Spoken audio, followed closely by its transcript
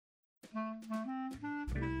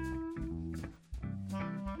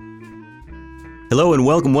Hello and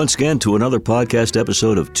welcome once again to another podcast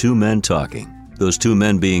episode of Two Men Talking. Those two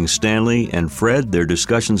men being Stanley and Fred. Their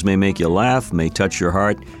discussions may make you laugh, may touch your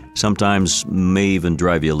heart, sometimes may even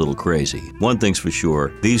drive you a little crazy. One thing's for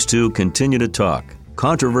sure, these two continue to talk.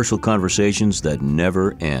 Controversial conversations that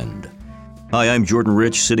never end. Hi, I'm Jordan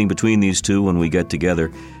Rich, sitting between these two when we get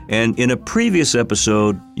together. And in a previous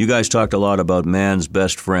episode, you guys talked a lot about man's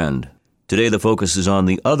best friend. Today, the focus is on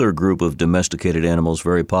the other group of domesticated animals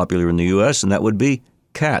very popular in the U.S., and that would be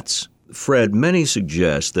cats. Fred, many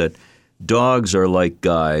suggest that dogs are like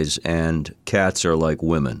guys and cats are like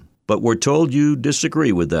women. But we're told you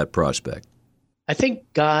disagree with that prospect. I think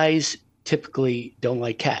guys typically don't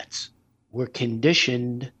like cats. We're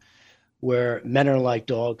conditioned where men are like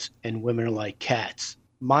dogs and women are like cats.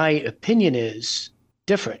 My opinion is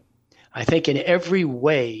different. I think in every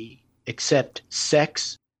way except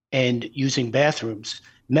sex and using bathrooms,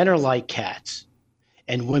 men are like cats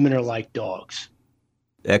and women are like dogs.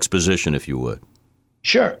 Exposition, if you would.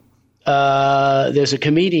 Sure. There's a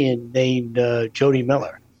comedian named Jody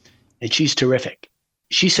Miller, and she's terrific.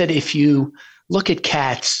 She said if you look at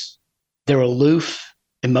cats, they're aloof,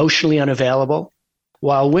 emotionally unavailable,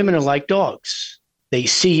 while women are like dogs. They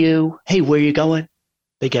see you, hey, where are you going?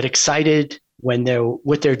 They get excited when they're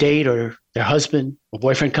with their date or their husband or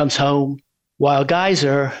boyfriend comes home. While guys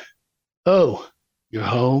are, oh, you're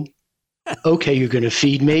home? Okay, you're going to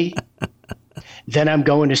feed me? Then I'm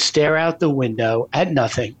going to stare out the window at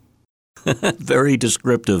nothing. Very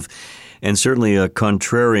descriptive, and certainly a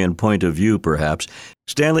contrarian point of view, perhaps.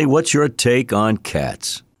 Stanley, what's your take on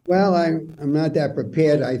cats? Well, I'm not that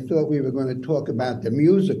prepared. I thought we were going to talk about the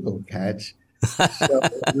musical Cats, so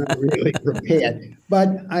I'm not really prepared. But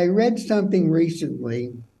I read something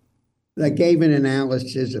recently that gave an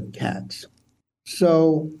analysis of cats.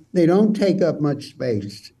 So they don't take up much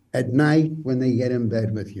space at night when they get in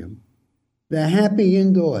bed with you. They're happy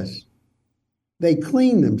indoors. They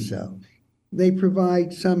clean themselves. They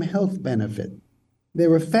provide some health benefit.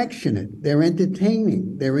 They're affectionate. They're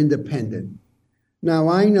entertaining. They're independent. Now,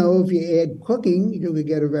 I know if you add cooking, you could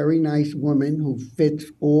get a very nice woman who fits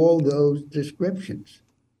all those descriptions.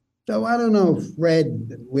 So I don't know,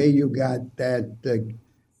 Fred, where you got that.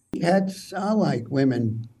 Cats are like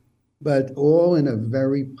women, but all in a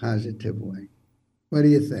very positive way. What do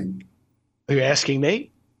you think? Are you asking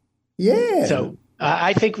me? Yeah. So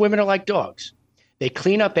I think women are like dogs. They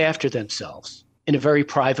clean up after themselves in a very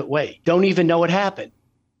private way. Don't even know what happened.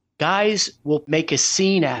 Guys will make a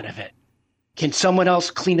scene out of it. Can someone else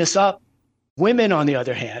clean us up? Women, on the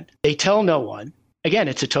other hand, they tell no one. Again,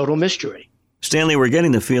 it's a total mystery. Stanley, we're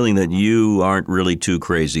getting the feeling that you aren't really too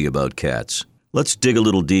crazy about cats. Let's dig a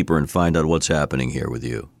little deeper and find out what's happening here with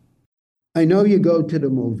you. I know you go to the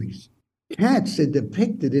movies. Cats are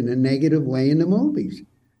depicted in a negative way in the movies.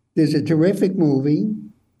 There's a terrific movie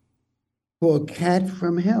called Cat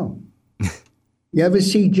from Hell. You ever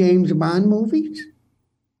see James Bond movies?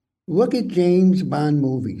 Look at James Bond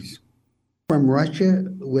movies. From Russia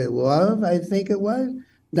with Love, I think it was.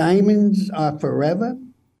 Diamonds Are Forever.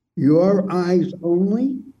 Your Eyes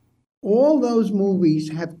Only. All those movies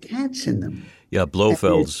have cats in them. Yeah,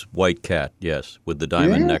 Blofeld's White Cat, yes, with the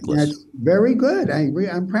diamond necklace. That's very good.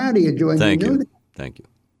 I'm proud of you, Jordan. Thank you. That. Thank you.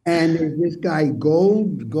 And there's this guy,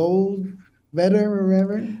 Goldfinger or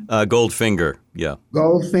whatever. Goldfinger, yeah.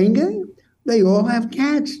 Goldfinger. They all have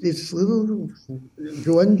cats. This little,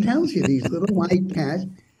 Jordan tells you, these little white cats,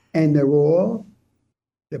 and they're all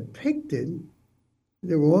depicted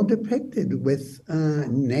with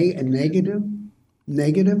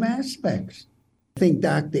negative aspects. I think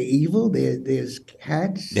Dr. Evil, there's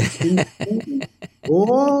cats,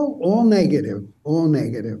 all negative.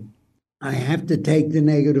 I have to take the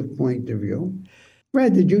negative point of view.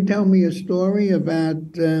 Fred, did you tell me a story about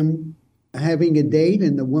having a date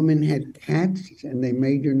and the woman had cats and they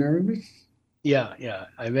made you nervous? Yeah.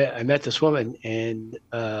 I met this woman and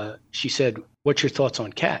she said, "What's your thoughts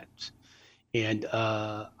on cats?" And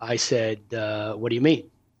I said, "What do you mean?"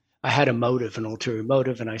 I had an ulterior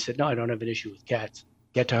motive, and I said, "No, I don't have an issue with cats."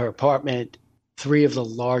 Get to her apartment, 3 of the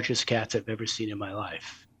largest cats I've ever seen in my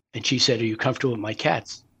life. And she said, "Are you comfortable with my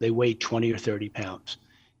cats?" They weighed 20 or 30 pounds.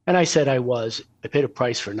 And I said I was. I paid a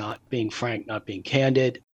price for not being frank, not being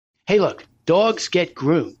candid. Hey, look, dogs get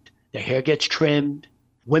groomed. Their hair gets trimmed.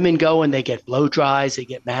 Women go and they get blow dries, they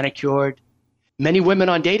get manicured. Many women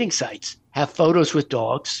on dating sites have photos with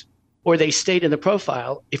dogs, or they state in the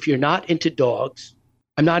profile, if you're not into dogs,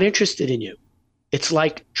 I'm not interested in you. It's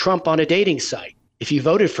like Trump on a dating site. If you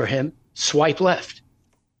voted for him, swipe left.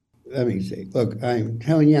 Let me see. Look, I'm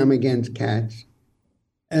telling you I'm against cats.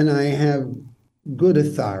 and I have good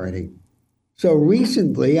authority. So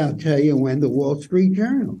recently, I'll tell you when the Wall Street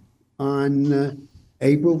Journal on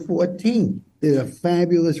April 14th did a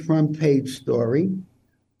fabulous front page story.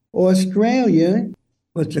 Australia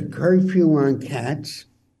puts a curfew on cats,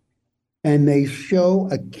 and they show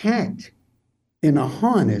a cat in a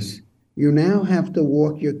harness. You now have to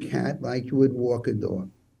walk your cat like you would walk a dog.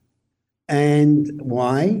 And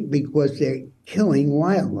why? Because they're killing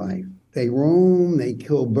wildlife. They roam, they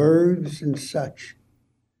kill birds and such.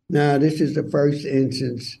 Now, this is the first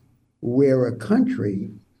instance where a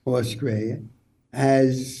country, Australia,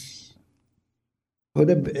 has put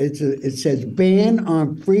it says ban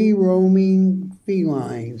on free roaming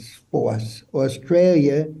felines force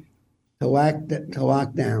Australia to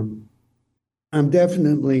lock down. I'm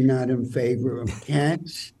definitely not in favor of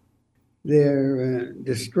cats. They're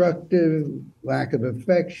destructive, lack of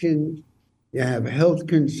affection. You have health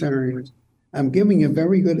concerns. I'm giving you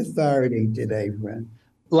very good authority today, Fred.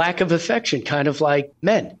 Lack of affection, kind of like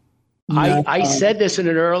men. No, I said this in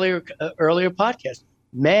an earlier podcast.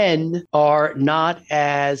 Men are not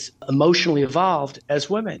as emotionally evolved as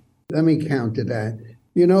women. let me counter that.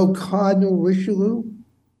 You know, Cardinal Richelieu,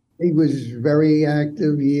 he was very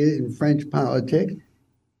active in French politics.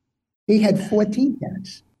 He had 14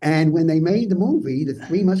 cats. And when they made the movie, The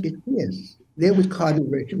Three Musketeers, there was Cardinal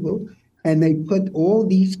Richelieu, and they put all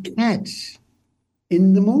these cats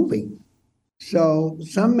in the movie. So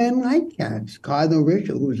some men like cats. Cardinal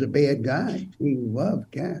Richelieu was a bad guy. He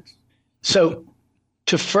loved cats. So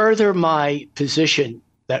to further my position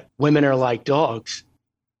that women are like dogs,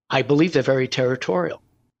 I believe they're very territorial.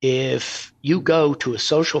 If you go to a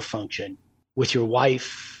social function with your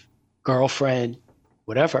wife, girlfriend,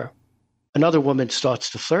 whatever, another woman starts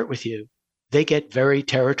to flirt with you, they get very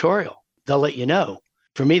territorial. They'll let you know.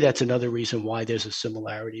 For me, that's another reason why there's a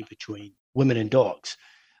similarity between women and dogs.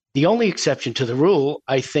 The only exception to the rule,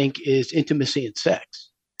 I think, is intimacy and sex.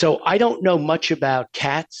 So I don't know much about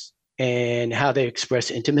cats and how they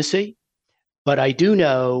express intimacy, but I do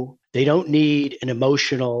know they don't need an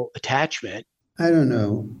emotional attachment. I don't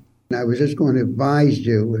know. I was just going to advise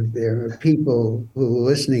you if there are people who are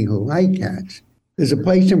listening who like cats. There's a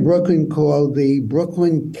place in Brooklyn called the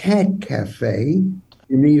Brooklyn Cat Cafe.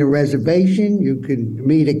 You need a reservation. You can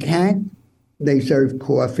meet a cat. They serve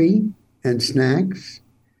coffee and snacks.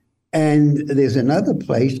 And there's another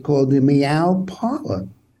place called the Meow Parlor,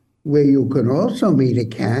 where you can also meet a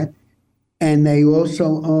cat. And they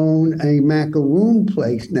also own a macaroon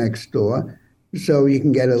place next door, so you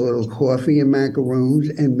can get a little coffee and macaroons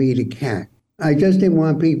and meet a cat. I just didn't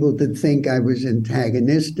want people to think I was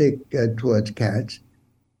antagonistic towards cats,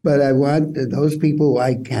 but I want those people who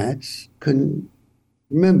like cats can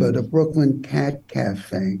remember the Brooklyn Cat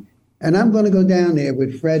Cafe. And I'm going to go down there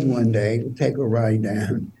with Fred one day. We'll take a ride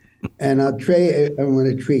down. And I want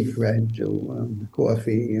to treat Fred to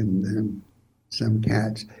coffee and some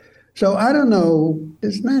cats. So I don't know.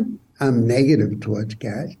 It's not I'm negative towards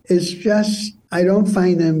cats. It's just I don't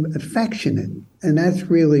find them affectionate, and that's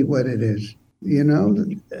really what it is. You know,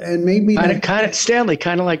 and maybe kind of Stanley,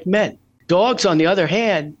 kind of like men. Dogs, on the other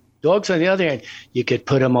hand, you could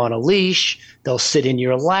put them on a leash. They'll sit in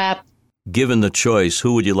your lap. Given the choice,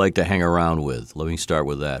 who would you like to hang around with? Let me start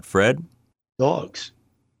with that. Fred? Dogs.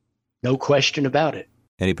 No question about it.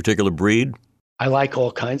 Any particular breed? I like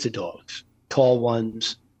all kinds of dogs. Tall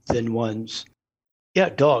ones, thin ones. Yeah,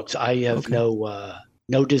 dogs. I have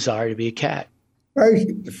no desire to be a cat. First,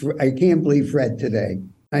 I can't believe Fred today.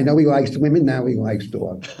 I know he likes women, now he likes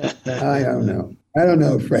dogs. I don't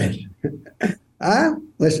know, Fred.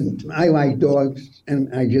 Listen, I like dogs,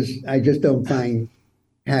 and I just don't find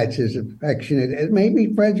cats as affectionate.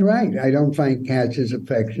 Maybe Fred's right. I don't find cats as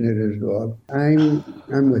affectionate as dogs.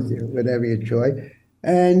 I'm with you, whatever your choice.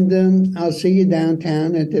 And I'll see you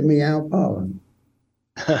downtown at the Meow Parlor.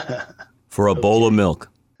 For a bowl of milk.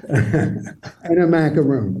 And a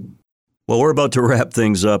macaroon. Well, we're about to wrap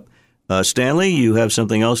things up. Stanley, you have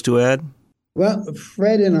something else to add? Well,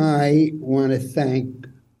 Fred and I want to thank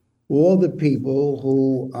all the people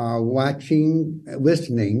who are watching,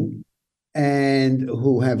 listening, and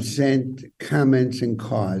who have sent comments and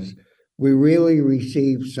cards. We really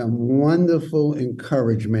received some wonderful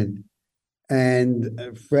encouragement,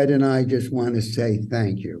 and Fred and I just want to say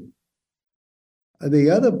thank you. The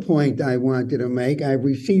other point I wanted to make, I've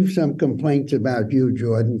received some complaints about you,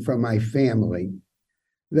 Jordan, from my family.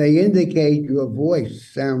 They indicate your voice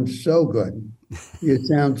sounds so good. You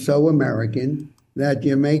sound so American that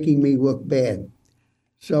you're making me look bad.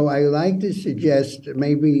 So I like to suggest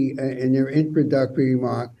maybe in your introductory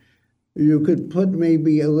remark, you could put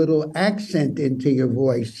maybe a little accent into your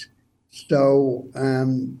voice So,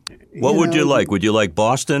 what would you like? Would you like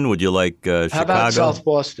Boston? Would you like Chicago? How about South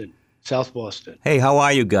Boston? South Boston. Hey, how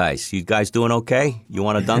are you guys? You guys doing okay? You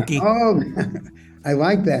want a donkey? Oh, I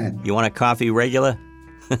like that. You want a coffee regular?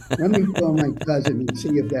 Let me call my cousin and see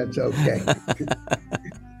if that's okay.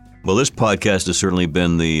 Well, this podcast has certainly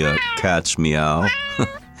been the cat's meow.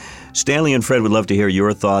 Stanley and Fred would love to hear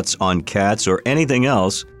your thoughts on cats or anything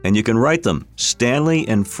else, and you can write them, Stanley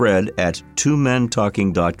and Fred at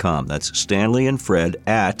twomentalking.com. That's Stanley and Fred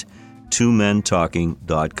at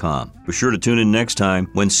twomentalking.com. Be sure to tune in next time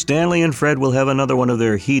when Stanley and Fred will have another one of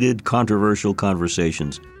their heated, controversial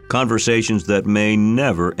conversations that may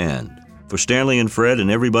never end. For Stanley and Fred and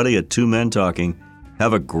everybody at Two Men Talking,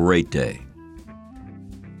 have a great day.